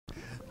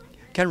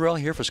Ken Rell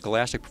here for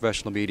Scholastic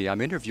Professional Media.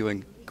 I'm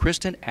interviewing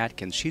Kristin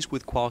Atkins. She's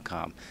with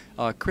Qualcomm.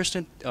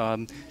 Kristin,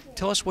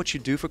 tell us what you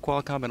do for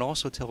Qualcomm and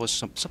also tell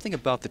us something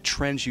about the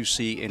trends you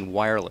see in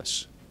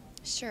wireless.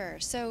 Sure.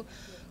 So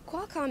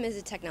Qualcomm is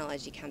a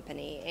technology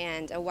company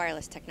and a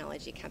wireless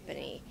technology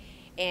company.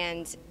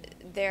 And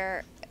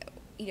we're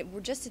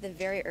just at the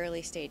very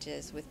early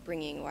stages with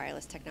bringing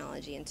wireless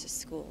technology into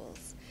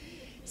schools.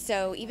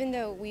 So even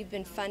though we've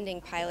been funding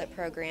pilot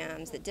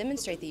programs that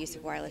demonstrate the use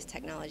of wireless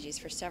technologies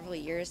for several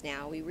years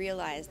now, we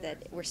realize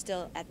that we're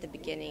still at the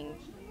beginning,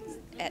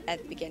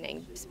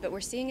 but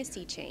we're seeing a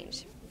sea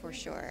change for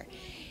sure.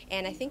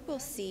 And I think we'll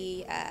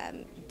see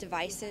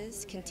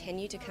devices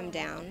continue to come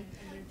down.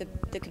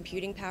 The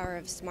computing power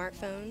of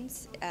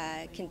smartphones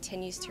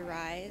continues to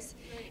rise,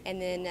 and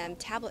then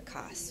tablet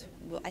costs.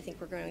 I think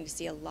we're going to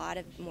see a lot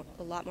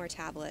more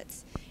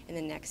tablets in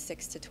the next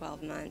 6 to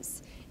 12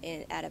 months,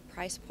 at a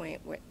price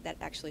point that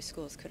actually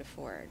schools could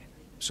afford.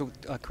 So,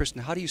 Kristin,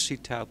 how do you see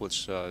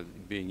tablets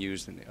being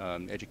used in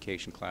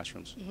education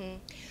classrooms?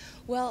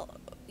 Well,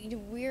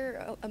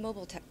 we're a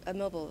mobile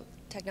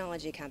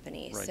technology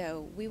company, Right.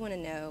 so we want to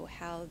know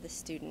how the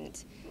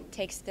student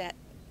takes that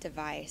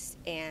device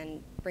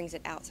and brings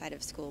it outside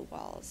of school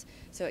walls.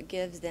 So it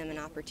gives them an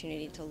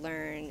opportunity to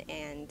learn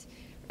and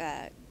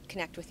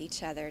connect with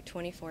each other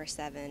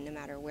 24/7, no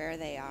matter where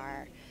they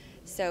are.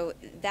 So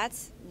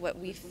that's what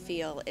we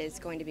feel is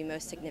going to be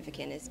most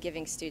significant, is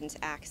giving students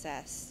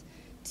access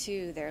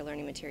to their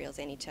learning materials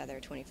and each other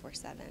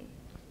 24/7.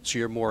 So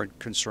you're more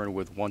concerned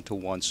with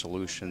one-to-one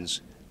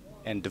solutions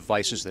and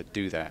devices that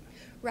do that.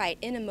 Right,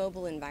 in a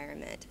mobile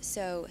environment.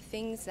 So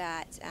things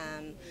that,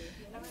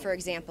 for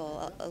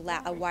example,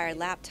 a wired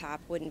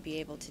laptop wouldn't be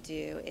able to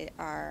do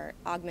are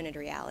augmented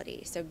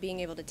reality. So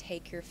being able to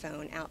take your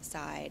phone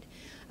outside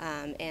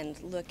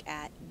and look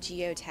at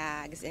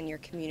geotags in your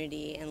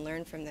community and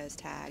learn from those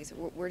tags.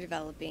 We're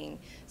developing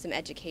some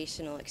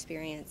educational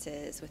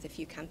experiences with a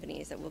few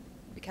companies that will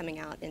be coming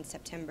out in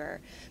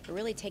September. But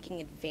really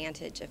taking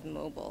advantage of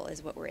mobile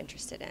is what we're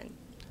interested in.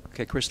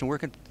 Okay, Kristin, where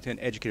can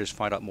educators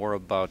find out more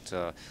about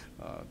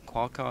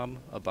Qualcomm,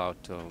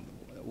 about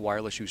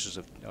wireless uses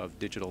of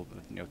digital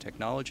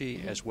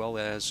technology, as well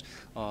as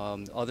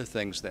other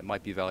things that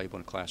might be valuable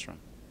in a classroom?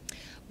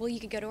 Well, you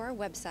can go to our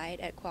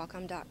website at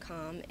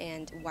Qualcomm.com,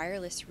 and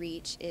Wireless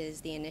Reach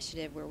is the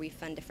initiative where we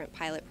fund different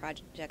pilot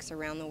projects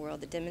around the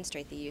world that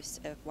demonstrate the use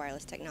of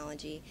wireless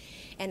technology,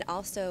 and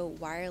also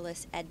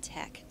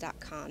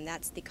WirelessEdTech.com.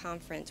 That's the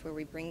conference where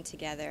we bring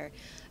together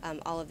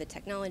all of the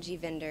technology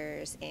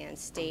vendors and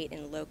state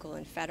and local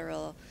and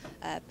federal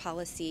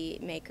policy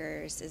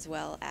makers, as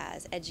well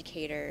as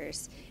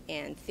educators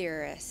and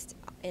theorists,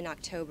 in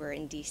October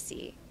in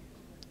D.C.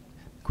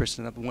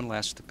 Kristin, one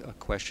last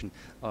question.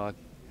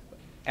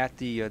 At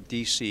the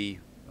D.C.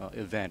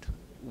 Event,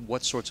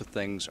 what sorts of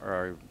things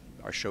are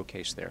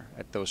showcased there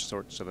at those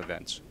sorts of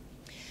events?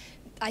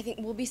 I think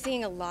we'll be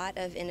seeing a lot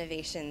of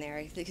innovation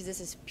there, because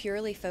this is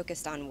purely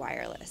focused on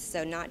wireless,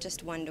 so not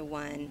just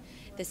one-to-one.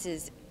 This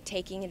is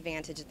taking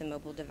advantage of the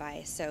mobile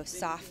device, so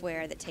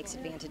software that takes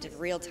advantage of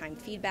real-time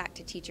feedback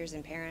to teachers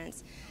and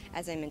parents.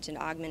 As I mentioned,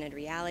 augmented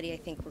reality, I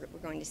think we're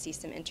going to see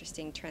some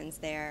interesting trends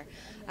there.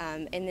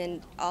 And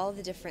then all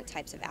the different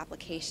types of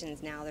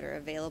applications now that are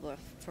available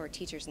for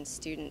teachers and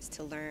students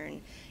to learn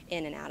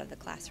in and out of the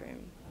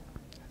classroom.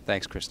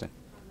 Thanks, Kristin.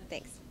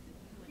 Thanks.